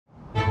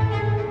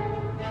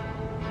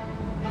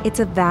It's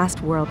a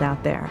vast world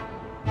out there,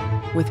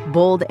 with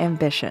bold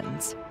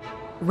ambitions,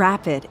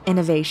 rapid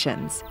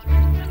innovations,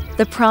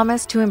 the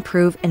promise to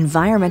improve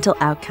environmental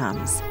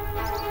outcomes.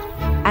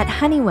 At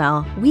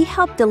Honeywell, we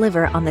help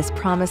deliver on this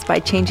promise by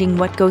changing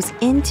what goes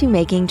into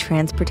making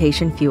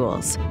transportation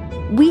fuels.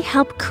 We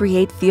help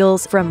create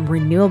fuels from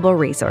renewable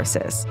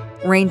resources,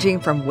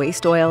 ranging from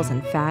waste oils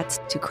and fats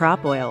to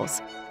crop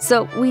oils,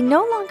 so we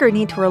no longer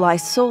need to rely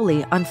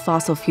solely on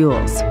fossil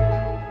fuels.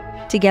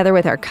 Together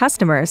with our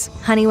customers,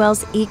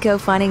 Honeywell's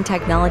Ecofining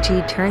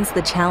technology turns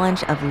the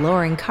challenge of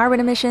lowering carbon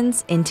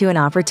emissions into an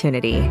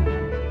opportunity.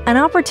 An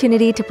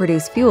opportunity to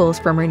produce fuels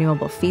from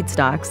renewable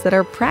feedstocks that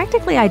are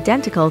practically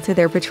identical to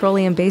their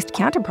petroleum-based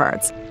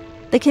counterparts,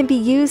 that can be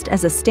used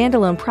as a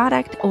standalone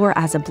product or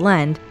as a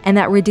blend, and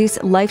that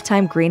reduce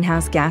lifetime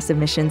greenhouse gas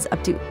emissions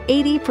up to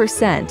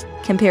 80%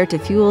 compared to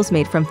fuels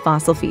made from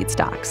fossil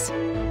feedstocks.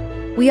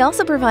 We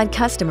also provide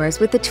customers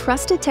with the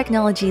trusted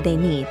technology they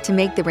need to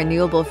make the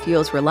renewable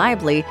fuels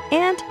reliably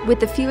and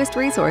with the fewest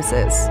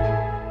resources.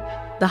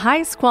 The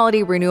highest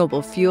quality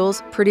renewable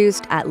fuels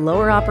produced at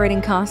lower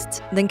operating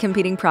costs than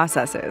competing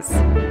processes.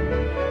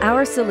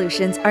 Our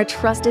solutions are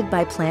trusted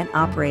by plant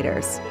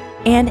operators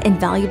and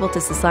invaluable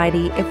to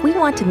society if we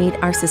want to meet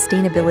our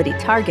sustainability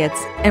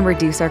targets and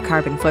reduce our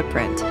carbon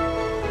footprint.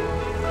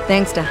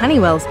 Thanks to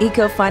Honeywell's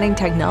Ecofining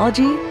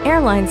technology,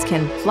 airlines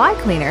can fly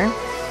cleaner,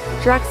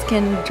 trucks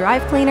can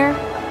drive cleaner,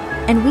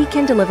 and we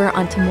can deliver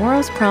on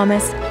tomorrow's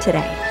promise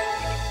today.